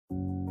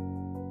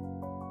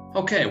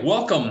Okay,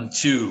 welcome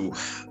to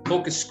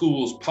Focus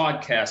Schools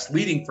podcast,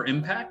 Leading for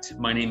Impact.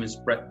 My name is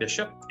Brett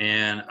Bishop,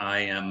 and I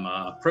am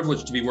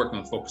privileged to be working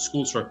with Focus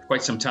Schools for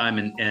quite some time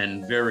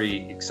and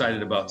very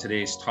excited about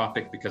today's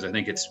topic because I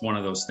think it's one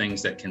of those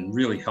things that can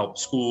really help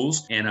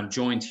schools. And I'm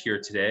joined here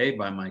today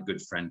by my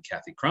good friend,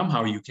 Kathy Crum.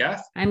 How are you,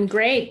 Kath? I'm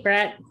great,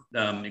 Brett.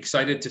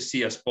 Excited to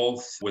see us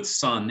both with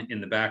sun in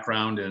the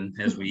background, and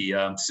as we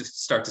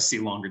start to see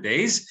longer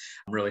days,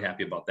 I'm really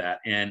happy about that.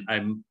 And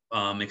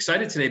I'm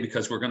excited today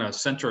because we're going to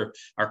center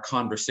our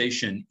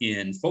conversation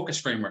in Focus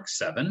Framework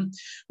 7,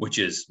 which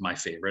is my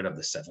favorite of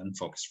the 7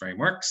 focus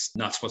frameworks.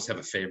 Not supposed to have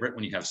a favorite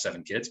when you have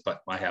 7 kids, but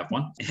I have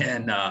one.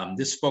 And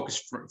this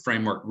focus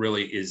framework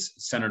really is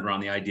centered around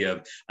the idea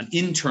of an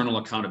internal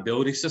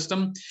accountability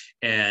system.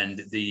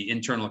 And the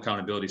internal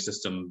accountability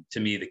system, to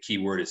me, the key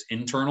word is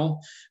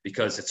internal,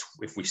 because it's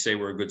if we say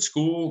we're a good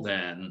school,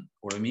 then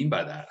what do we mean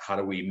by that? How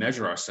do we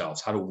measure ourselves?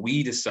 How do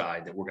we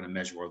decide that we're going to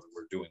measure whether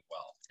we're doing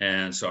well?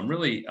 And so I'm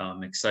really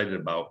excited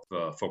about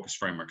the Focus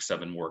Framework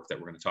 7 work that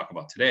we're going to talk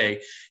about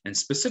today, and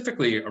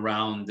specifically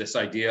around this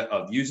idea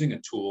of using a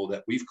tool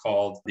that we've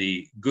called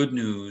the Good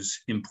News,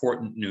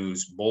 Important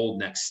News, Bold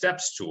Next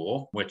Steps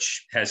tool,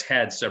 which has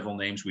had several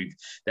names.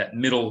 That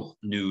middle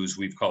news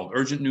we've called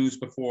urgent news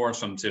before.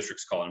 Some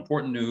districts call it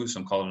important news,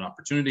 some call it an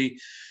opportunity.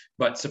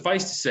 But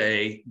suffice to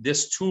say,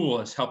 this tool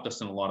has helped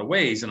us in a lot of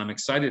ways, and I'm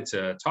excited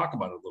to talk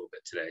about it a little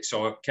bit today.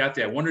 So,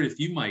 Kathy, I wondered if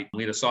you might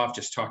lead us off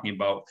just talking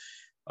about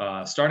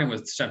starting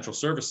with central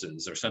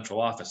services or central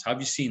office. How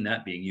have you seen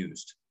that being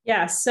used?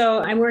 Yeah, so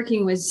I'm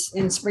working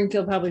in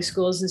Springfield Public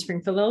Schools in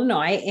Springfield,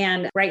 Illinois.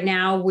 And right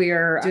now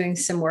we're doing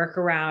some work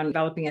around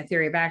developing a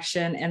theory of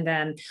action and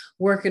then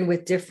working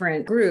with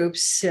different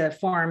groups to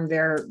form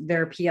their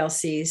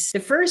PLCs.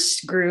 The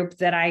first group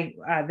that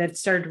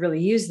started to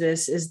really use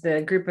this is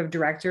the group of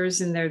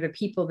directors, and they're the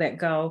people that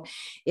go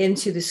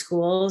into the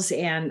schools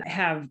and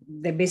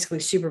they basically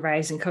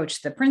supervise and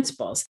coach the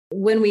principals.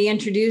 When we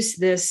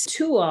introduced this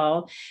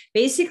tool,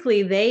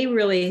 basically they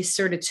really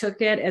sort of took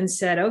it and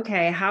said,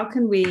 okay, how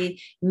can we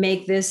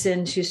make this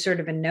into sort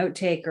of a note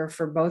taker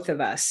for both of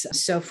us?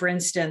 So for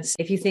instance,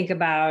 if you think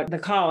about the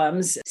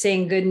columns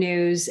saying good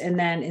news, and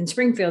then in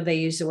Springfield, they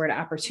use the word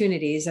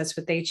opportunities. That's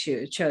what they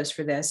chose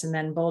for this. And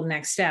then bold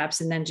next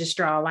steps, and then just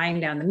draw a line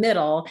down the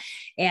middle.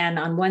 And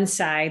on one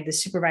side, the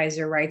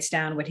supervisor writes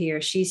down what he or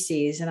she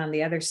sees. And on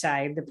the other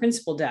side, the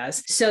principal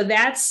does. So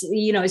that's,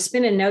 it's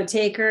been a note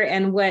taker.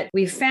 And what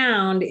we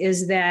found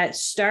is that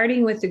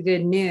starting with the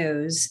good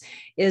news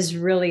is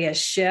really a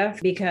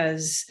shift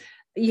because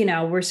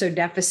we're so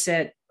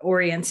deficit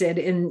oriented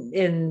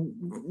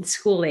in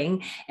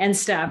schooling and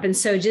stuff. And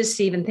so just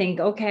to even think,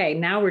 okay,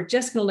 now we're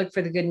just going to look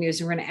for the good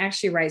news and we're going to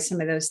actually write some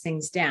of those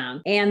things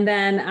down. And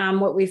then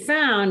what we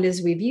found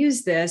is we've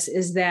used this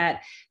is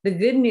that the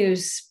good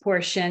news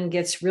portion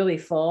gets really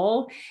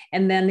full,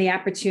 and then the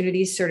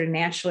opportunities sort of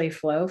naturally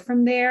flow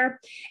from there.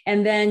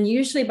 And then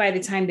usually by the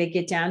time they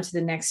get down to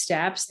the next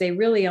steps, they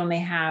really only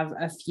have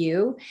a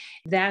few.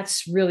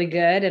 That's really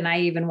good. And I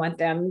even want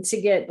them to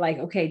get like,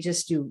 okay,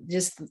 just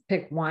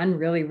pick one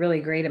really, really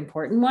great,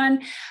 important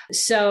one.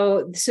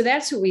 So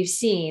that's what we've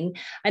seen.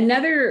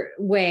 Another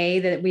way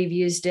that we've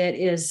used it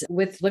is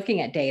with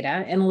looking at data,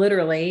 and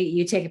literally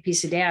you take a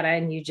piece of data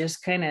and you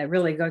just kind of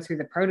really go through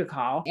the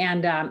protocol.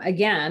 And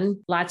again,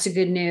 lots of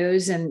good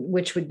news, and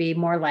which would be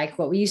more like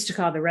what we used to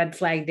call the red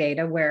flag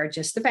data, where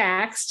just the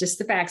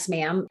facts,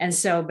 ma'am. And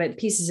so, but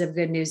pieces of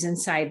good news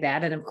inside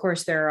that. And of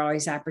course, there are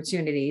always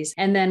opportunities.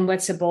 And then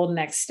what's a bold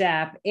next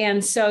step?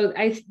 And so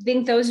I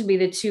think those would be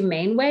the two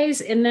main ways.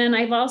 And then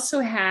I've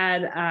also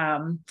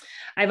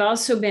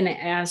been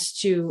asked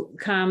to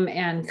come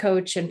and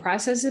coach and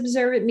process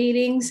observe at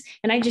meetings.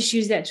 And I just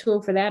use that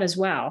tool for that as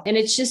well. And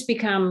it's just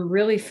become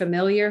really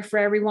familiar for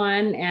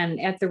everyone and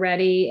at the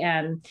ready,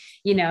 and,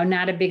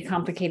 not a big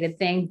complicated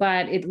thing,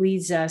 but it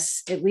leads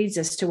us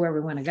to where we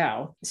want to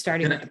go,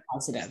 starting with the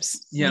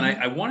positives. Yeah. And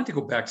I wanted to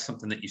go back to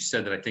something that you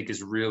said that I think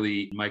is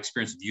really my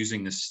experience of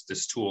using this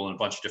tool in a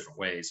bunch of different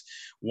ways.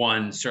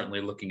 One,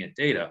 certainly looking at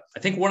data. I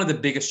think one of the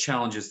biggest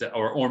challenges that,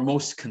 or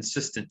most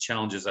consistent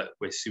challenges that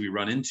we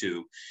run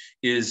into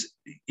is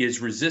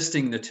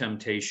resisting the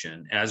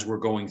temptation as we're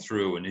going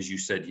through. And as you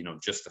said,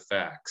 just the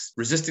facts,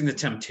 resisting the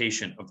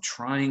temptation of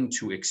trying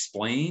to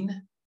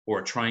explain or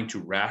trying to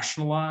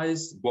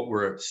rationalize what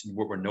we're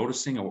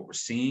noticing and what we're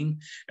seeing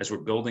as we're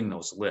building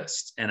those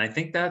lists. And I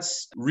think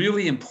that's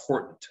really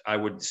important, I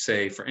would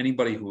say, for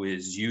anybody who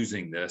is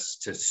using this,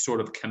 to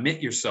sort of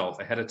commit yourself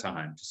ahead of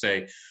time to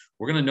say,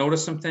 we're going to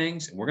notice some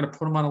things and we're going to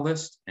put them on a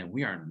list, and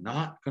we are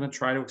not going to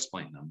try to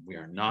explain them. We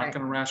are not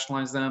going to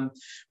rationalize them.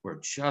 We're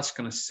just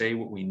going to say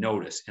what we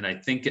notice. And I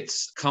think it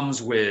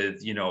comes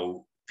with,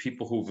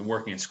 people who've been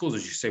working in schools,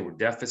 as you say, we're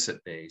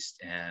deficit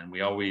based, and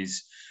we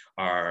always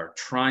are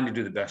trying to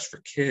do the best for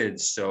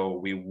kids. So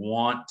we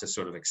want to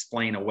sort of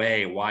explain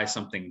away why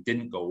something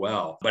didn't go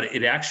well, but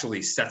it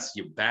actually sets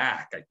you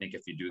back, I think,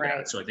 if you do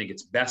that. So I think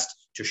it's best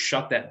to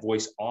shut that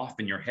voice off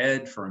in your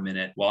head for a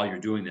minute while you're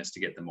doing this to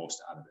get the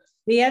most out of it.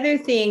 The other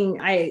thing,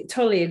 I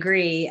totally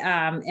agree.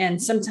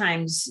 And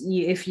sometimes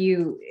if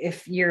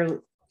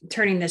you're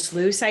turning this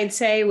loose, I'd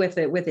say, with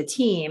a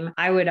team,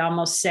 I would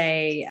almost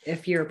say,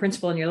 if you're a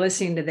principal and you're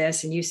listening to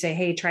this and you say,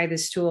 hey, try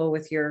this tool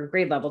with your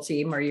grade level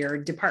team or your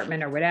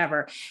department or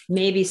whatever,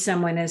 maybe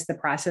someone is the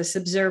process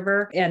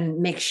observer and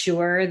make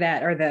sure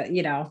that, or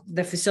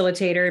the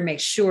facilitator, make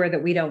sure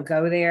that we don't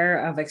go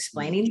there of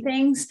explaining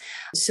things.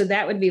 So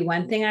that would be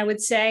one thing I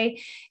would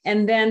say.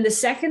 And then the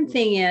second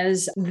thing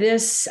is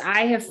this,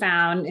 I have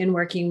found in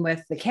working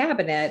with the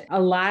cabinet,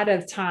 a lot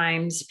of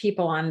times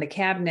people on the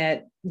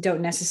cabinet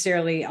don't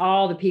necessarily,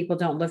 all the people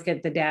don't look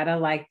at the data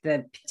like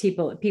the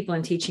people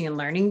in teaching and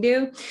learning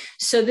do.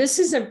 So this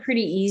is a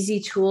pretty easy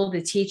tool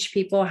to teach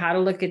people how to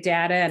look at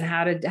data and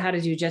how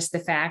to do just the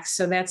facts.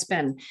 So that's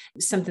been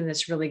something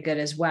that's really good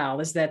as well,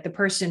 is that the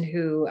person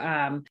who,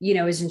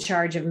 is in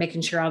charge of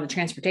making sure all the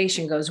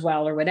transportation goes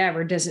well or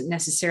whatever, doesn't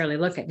necessarily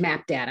look at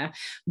map data,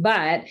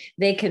 but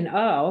they can,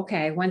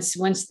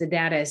 once the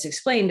data is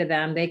explained to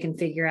them, they can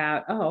figure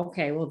out,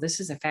 well, this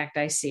is a fact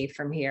I see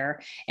from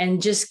here,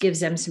 and just gives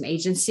them some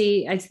agency,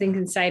 I think,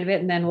 inside of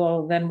it. And then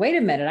wait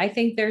a minute, I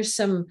think there is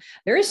some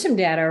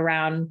data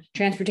around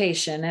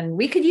transportation and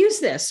we could use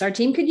this, our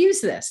team could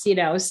use this,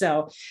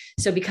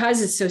 so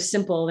because it's so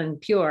simple and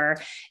pure,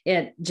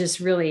 it just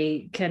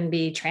really can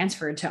be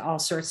transferred to all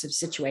sorts of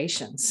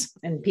situations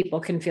and people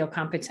can feel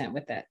competent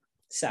with it.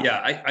 So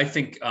yeah, I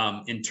think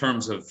in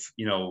terms of,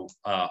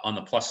 on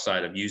the plus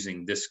side of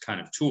using this kind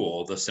of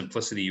tool, the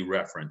simplicity you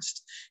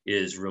referenced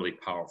is really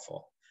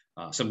powerful.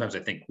 Sometimes I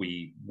think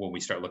when we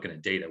start looking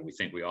at data, we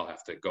think we all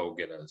have to go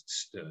get a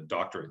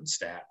doctorate in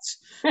stats,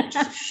 which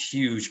is a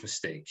huge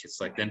mistake.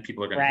 It's like, then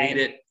people are going to hate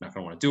it, not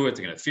going to want to do it.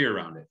 They're going to fear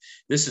around it.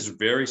 This is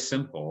very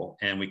simple,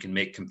 and we can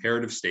make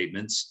comparative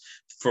statements.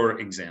 For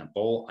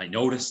example, I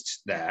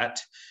noticed that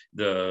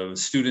the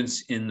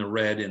students in the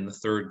red in the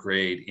third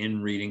grade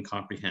in reading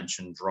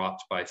comprehension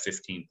dropped by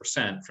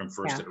 15% from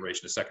first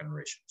iteration to second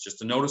iteration. It's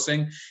just a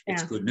noticing.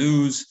 It's good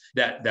news.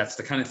 That's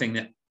the kind of thing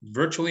that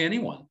virtually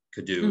anyone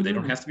could do. Mm-hmm. They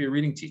don't have to be a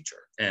reading teacher.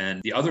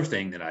 And the other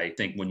thing that I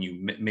think, when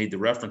you made the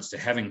reference to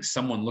having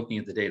someone looking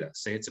at the data,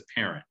 say it's a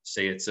parent,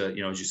 say it's a,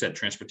 as you said,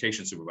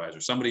 transportation supervisor,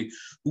 somebody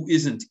who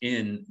isn't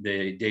in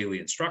the daily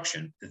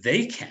instruction,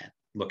 they can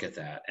look at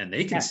that and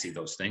they can see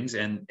those things.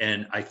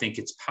 And I think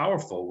it's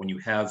powerful when you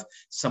have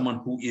someone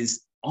who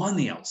is on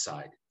the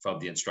outside of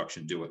the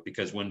instruction do it,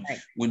 because when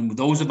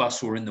those of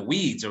us who are in the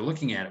weeds are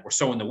looking at it, we're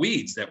so in the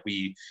weeds that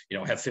we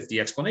have 50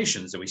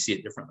 explanations, that we see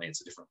it differently. It's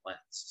a different lens,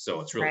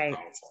 so it's really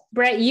powerful.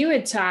 Brett, you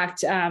had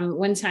talked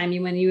one time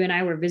when you and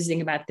I were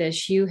visiting about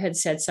this, you had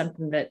said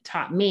something that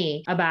taught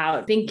me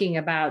about thinking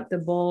about the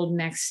bold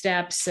next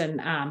steps and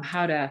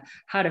how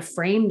to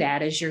frame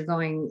that as you're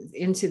going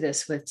into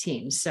this with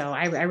teams. So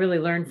I really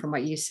learned from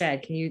what you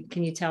said. Can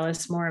you tell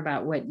us more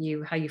about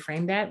how you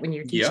framed that when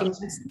you're teaching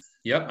this?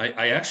 Yep.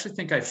 I actually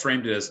think I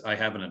framed it as I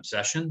have an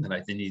obsession that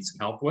I need some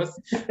help with.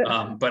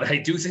 But I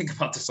do think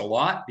about this a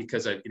lot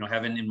because I,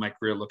 having in my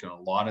career looking at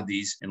a lot of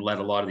these and led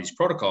a lot of these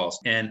protocols.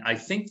 And I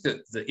think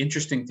that the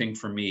interesting thing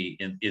for me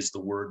is the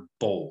word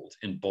bold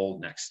and bold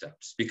next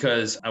steps,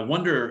 because I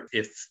wonder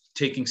if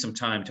taking some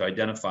time to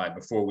identify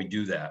before we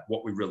do that,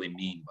 what we really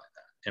mean by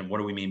that. And what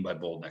do we mean by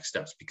bold next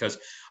steps? Because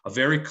a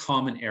very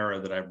common error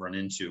that I've run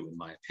into, in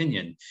my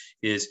opinion,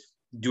 is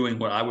doing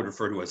what I would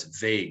refer to as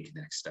vague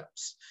next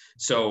steps.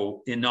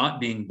 So in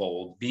not being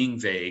bold, being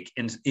vague,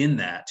 and in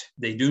that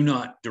they do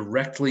not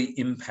directly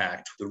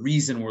impact the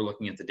reason we're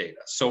looking at the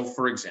data. So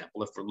for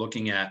example, if we're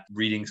looking at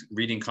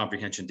reading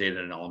comprehension data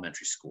in an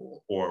elementary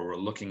school, or we're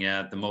looking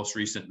at the most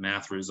recent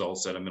math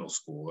results at a middle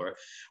school, or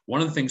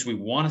one of the things we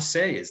want to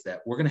say is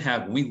that we're going to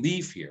have, when we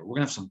leave here, we're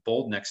going to have some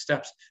bold next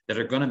steps that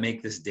are going to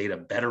make this data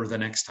better the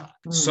next time.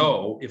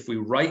 So if we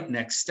write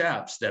next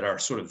steps that are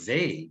sort of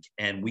vague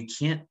and we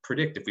can't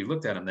predict, if we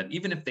looked at them, that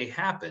even if they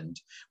happened,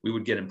 we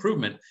would get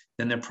improvement,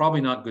 then they're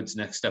probably not good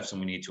next steps and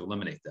we need to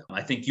eliminate them.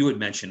 I think you had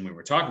mentioned when we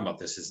were talking about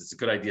this, is it's a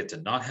good idea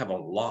to not have a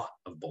lot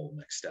of bold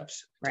next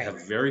steps, to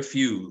have very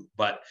few.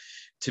 But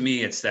to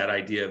me, it's that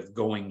idea of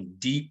going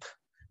deep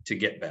to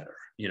get better,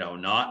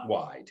 not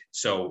wide.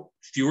 So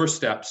fewer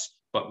steps,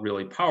 but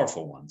really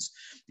powerful ones.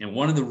 And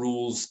one of the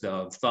rules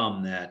of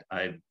thumb that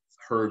I've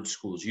heard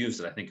schools use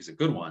that I think is a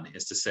good one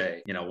is to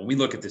say, when we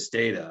look at this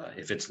data,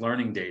 if it's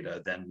learning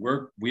data, then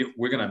we're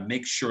going to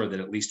make sure that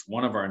at least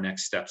one of our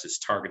next steps is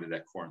targeted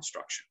at core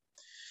instruction.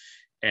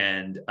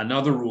 And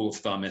another rule of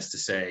thumb is to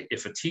say,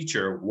 if a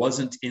teacher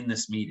wasn't in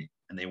this meeting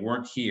and they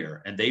weren't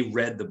here and they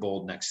read the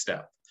bold next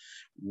step,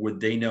 would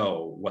they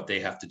know what they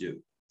have to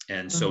do?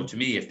 And so to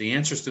me, if the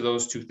answers to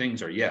those two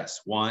things are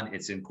yes, one,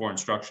 it's in core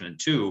instruction, and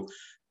two,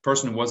 the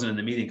person who wasn't in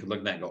the meeting could look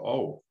at that and go,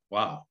 oh,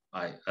 wow,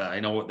 I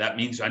know what that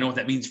means. I know what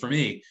that means for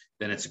me.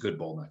 then it's a good,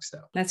 bold next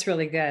step. That's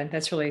really good.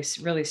 That's really,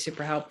 really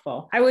super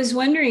helpful. I was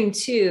wondering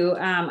too,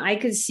 I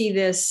could see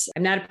this.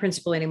 I'm not a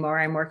principal anymore.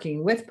 I'm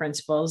working with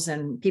principals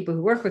and people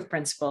who work with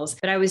principals,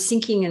 but I was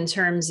thinking in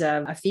terms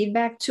of a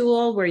feedback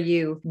tool where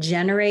you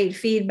generate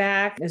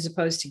feedback as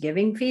opposed to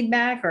giving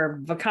feedback,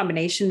 or a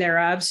combination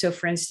thereof. So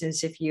for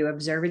instance, if you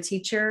observe a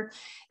teacher,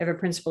 if a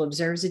principal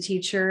observes a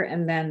teacher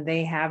and then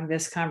they have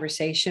this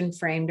conversation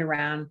framed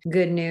around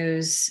good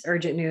news,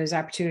 urgent news,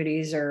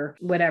 opportunities, or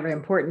whatever,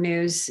 important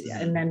news,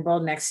 and then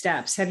bold next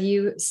steps. Have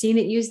you seen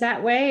it used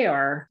that way?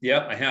 Or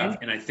yeah, I have.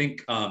 And I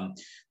think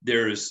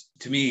there's,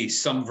 to me,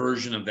 some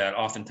version of that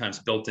oftentimes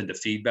built into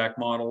feedback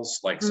models.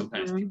 Like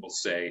sometimes people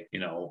say,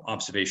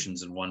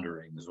 observations and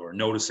wonderings, or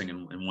noticing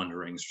and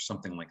wonderings, or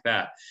something like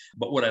that.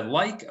 But what I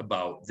like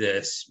about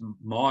this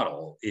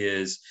model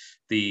is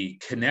the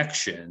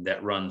connection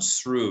that runs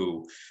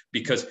through,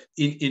 because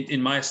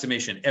in my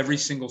estimation, every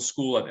single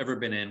school I've ever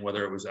been in,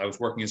 whether it was I was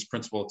working as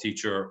principal,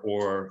 teacher,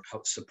 or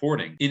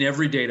supporting, in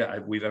every data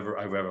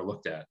I've ever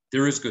looked at,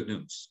 there is good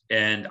news.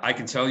 And I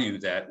can tell you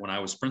that when I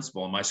was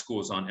principal and my school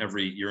was on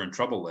every you're in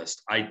trouble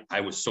list, I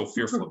was so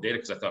fearful of data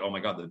because I thought, oh my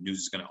God, the news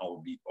is going to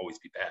always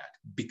be bad,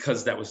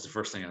 because that was the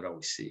first thing I'd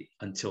always see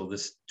until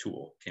this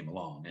tool came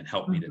along and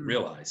helped me to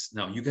realize,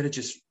 no, you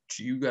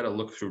got to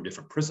look through a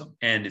different prism.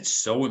 And it's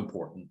so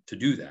important to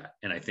do that.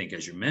 And I think,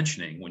 as you're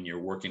mentioning, when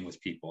you're working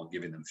with people and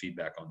giving them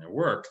feedback on their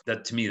work,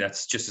 that to me,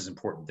 that's just as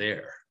important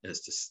there.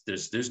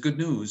 There's good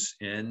news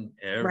in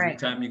every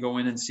time you go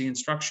in and see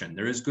instruction.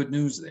 There is good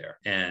news there.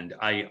 And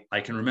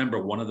I can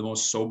remember one of the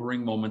most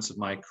sobering moments of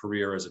my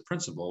career as a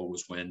principal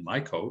was when my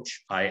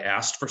coach, I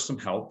asked for some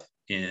help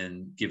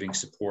in giving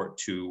support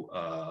to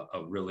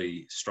a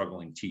really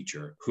struggling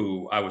teacher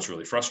who I was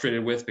really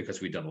frustrated with,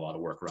 because we'd done a lot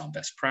of work around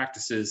best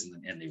practices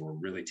and they were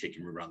really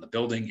taking root around the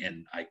building.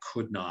 And I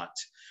could not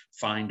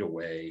find a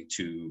way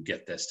to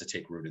get this to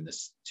take root in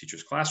this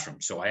teacher's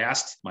classroom. So I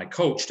asked my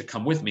coach to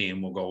come with me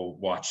and we'll go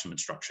watch some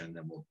instruction and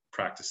then we'll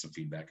practice some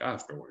feedback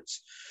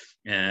afterwards.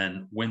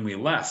 And when we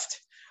left,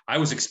 I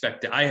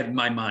had in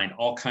my mind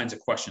all kinds of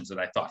questions that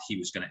I thought he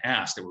was going to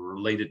ask that were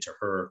related to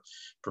her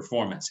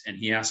performance. And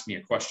he asked me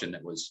a question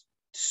that was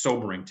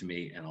sobering to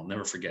me, and I'll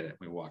never forget it.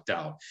 We walked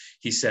out.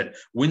 He said,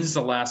 when's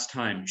the last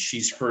time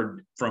she's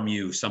heard from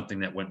you something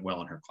that went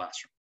well in her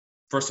classroom?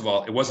 First of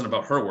all, it wasn't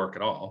about her work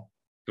at all.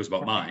 It was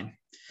about mine.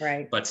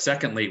 Right. But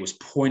secondly, it was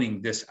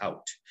pointing this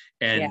out.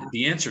 And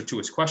the answer to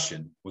his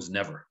question was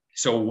never.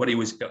 So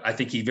I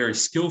think he very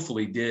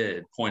skillfully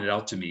pointed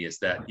out to me is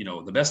that,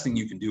 the best thing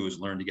you can do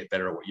is learn to get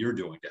better at what you're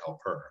doing to help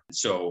her.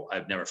 So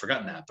I've never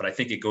forgotten that. But I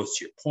think it goes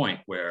to your point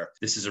where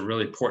this is a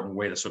really important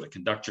way to sort of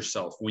conduct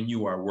yourself when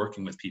you are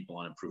working with people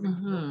on improving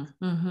the work.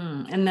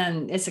 And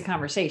then it's a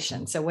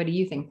conversation. So what do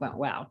you think went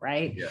well,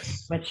 right?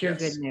 Yes. What's your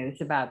good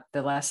news about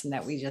the lesson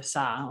that we just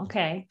saw?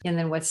 Okay. And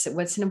then what's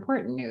an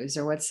important news,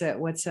 or what's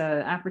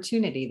a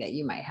opportunity that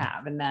you might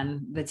have? And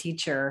then the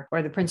teacher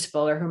or the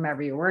principal or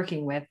whomever you're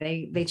working with,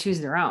 they choose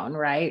their own,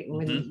 right?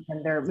 And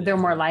they're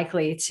more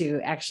likely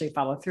to actually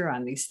follow through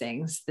on these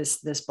things,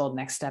 this bold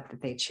next step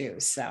that they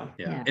choose. So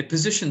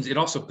it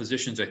also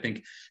positions, I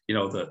think,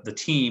 the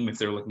team, if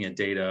they're looking at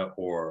data,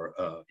 or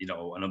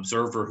an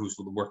observer who's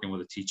working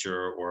with a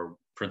teacher or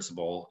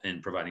principal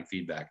and providing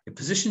feedback, it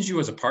positions you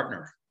as a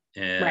partner.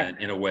 And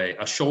in a way,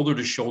 a shoulder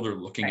to shoulder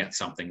looking at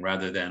something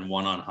rather than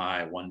one on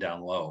high, one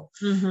down low.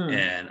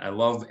 And I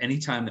love any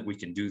time that we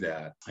can do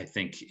that. I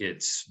think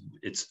it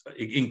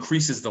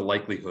increases the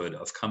likelihood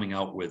of coming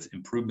out with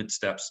improvement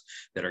steps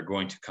that are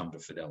going to come to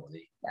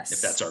fidelity. Yes.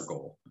 If that's our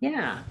goal.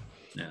 Yeah.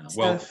 Yeah.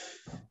 Well,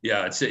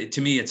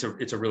 to me, it's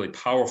a really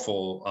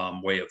powerful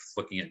way of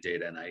looking at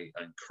data, and I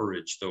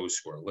encourage those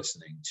who are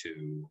listening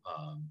to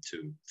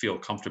feel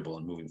comfortable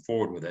in moving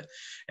forward with it.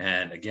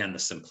 And again, the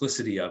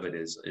simplicity of it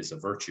is a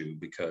virtue,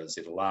 because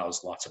it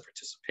allows lots of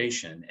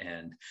participation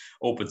and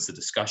opens the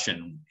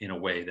discussion in a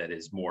way that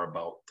is more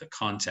about the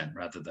content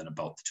rather than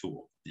about the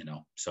tool.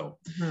 So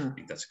I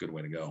think that's a good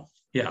way to go.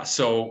 Yeah.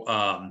 So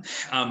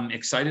I'm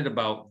excited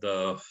about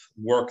the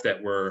work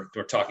that we're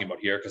talking about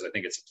here, because I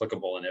think it's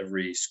applicable in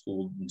every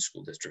school and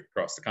school district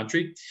across the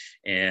country.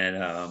 And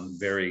I'm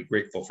very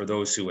grateful for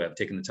those who have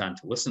taken the time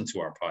to listen to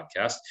our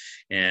podcast,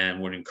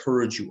 and would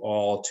encourage you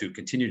all to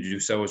continue to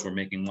do so, as we're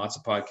making lots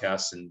of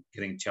podcasts and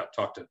getting to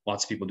talk to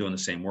lots of people doing the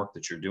same work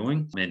that you're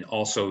doing. And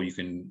also, you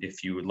can,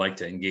 if you would like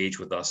to engage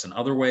with us in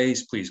other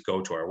ways, please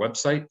go to our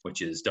website,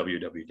 which is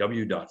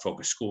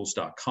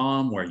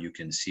www.focusschools.com, where you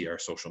can see our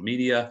social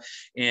media.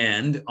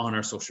 And on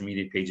our social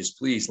media pages,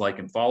 please like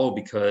and follow,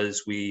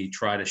 because we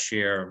try to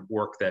share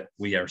work that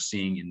we are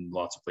seeing in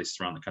lots of places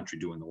around the country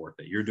doing the work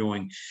that you're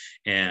doing.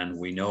 And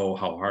we know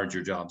how hard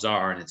your jobs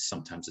are. And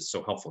sometimes it's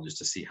so helpful just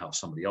to see how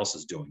somebody else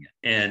is doing it.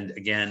 And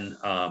again,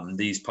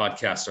 these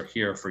podcasts are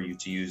here for you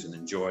to use and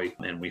enjoy.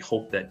 And we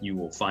hope that you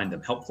will find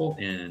them helpful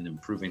in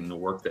improving the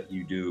work that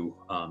you do.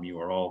 You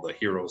are all the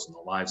heroes in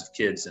the lives of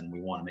kids. And we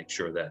want to make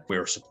sure that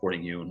we're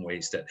supporting you in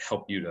ways that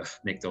help you to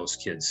make those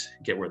kids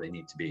get where they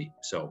need to be.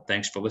 So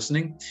thanks for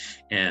listening.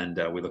 And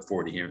we look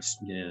forward to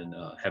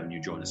having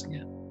you join us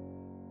again.